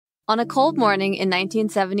On a cold morning in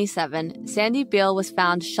 1977, Sandy Beale was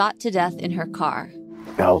found shot to death in her car.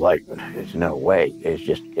 I was like, there's no way.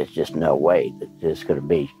 It's just no way that this could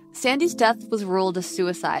be. Sandy's death was ruled a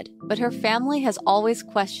suicide, but her family has always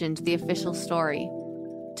questioned the official story.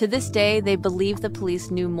 To this day, they believe the police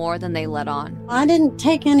knew more than they let on. I didn't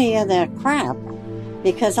take any of that crap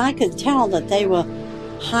because I could tell that they were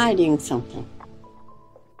hiding something.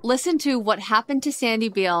 Listen to What Happened to Sandy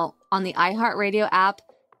Beale on the iHeartRadio app,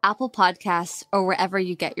 Apple Podcasts, or wherever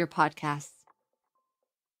you get your podcasts.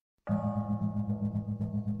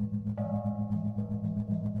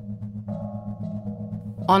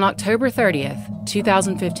 On October 30th,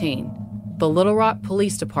 2015, the Little Rock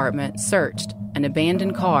Police Department searched an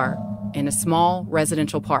abandoned car in a small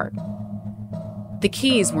residential park. The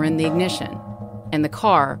keys were in the ignition, and the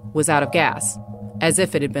car was out of gas, as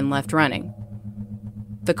if it had been left running.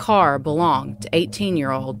 The car belonged to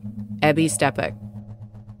 18-year-old Ebby Steppach.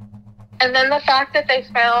 And then the fact that they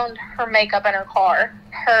found her makeup in her car,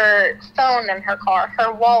 her phone in her car,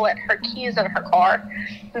 her wallet, her keys in her car,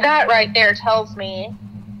 that right there tells me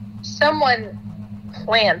someone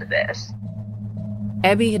planned this.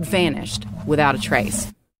 Ebby had vanished without a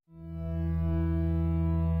trace.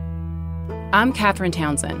 I'm Catherine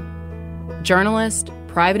Townsend, journalist,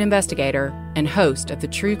 private investigator, and host of the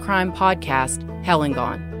true crime podcast Hell and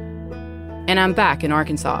Gone. And I'm back in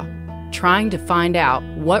Arkansas, trying to find out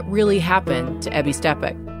what really happened to Ebby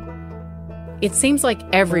Steppach. It seems like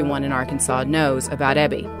everyone in Arkansas knows about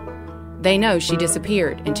Ebby. They know she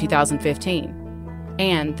disappeared in 2015,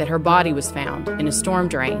 and that her body was found in a storm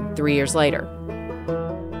drain 3 years later.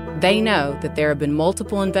 They know that there have been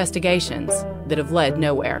multiple investigations that have led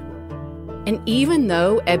nowhere. And even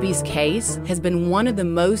though Ebby's case has been one of the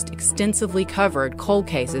most extensively covered cold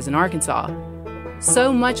cases in Arkansas,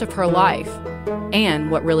 so much of her life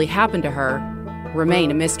and what really happened to her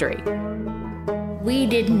remain a mystery. We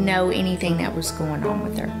didn't know anything that was going on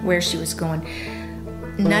with her, where she was going.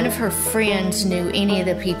 None of her friends knew any of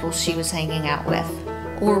the people she was hanging out with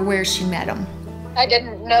or where she met them. I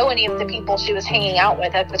didn't know any of the people she was hanging out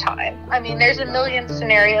with at the time. I mean, there's a million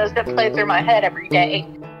scenarios that play through my head every day.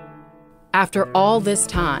 After all this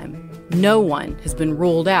time, no one has been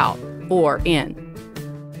ruled out or in.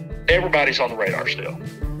 Everybody's on the radar still.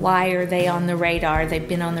 Why are they on the radar? They've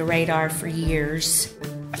been on the radar for years.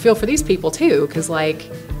 I feel for these people too, because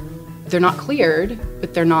they're not cleared,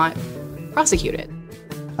 but they're not prosecuted.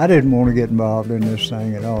 I didn't want to get involved in this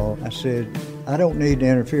thing at all. I said, I don't need to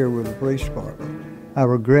interfere with the police department. I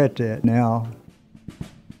regret that now.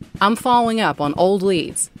 I'm following up on old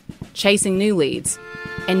leads, chasing new leads,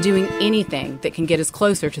 and doing anything that can get us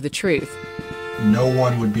closer to the truth. No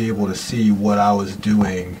one would be able to see what I was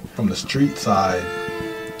doing from the street side.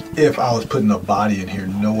 If I was putting a body in here,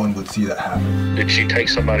 no one would see that happen. Did she take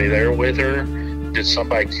somebody there with her? Did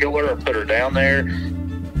somebody kill her and put her down there?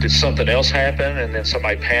 Did something else happen and then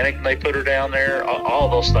somebody panicked and they put her down there? All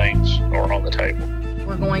those things are on the table.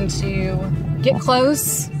 We're going to get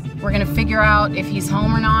close. We're going to figure out if he's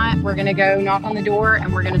home or not. We're going to go knock on the door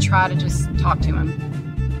and we're going to try to just talk to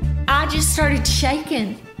him. I just started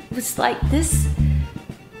shaking. It was like this.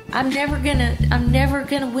 I'm never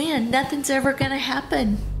gonna win. Nothing's ever gonna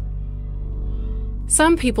happen.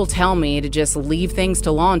 Some people tell me to just leave things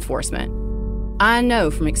to law enforcement. I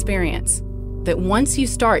know from experience that once you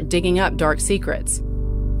start digging up dark secrets,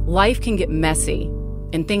 life can get messy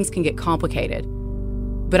and things can get complicated.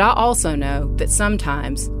 But I also know that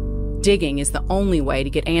sometimes digging is the only way to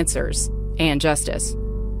get answers and justice.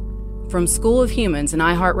 From School of Humans and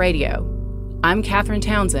iHeartRadio, I'm Catherine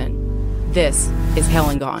Townsend. This is Hell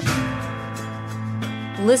and Gone.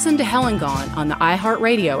 Listen to Hell and Gone on the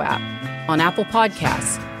iHeartRadio app, on Apple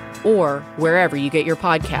Podcasts, or wherever you get your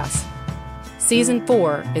podcasts. Season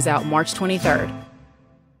 4 is out March 23rd.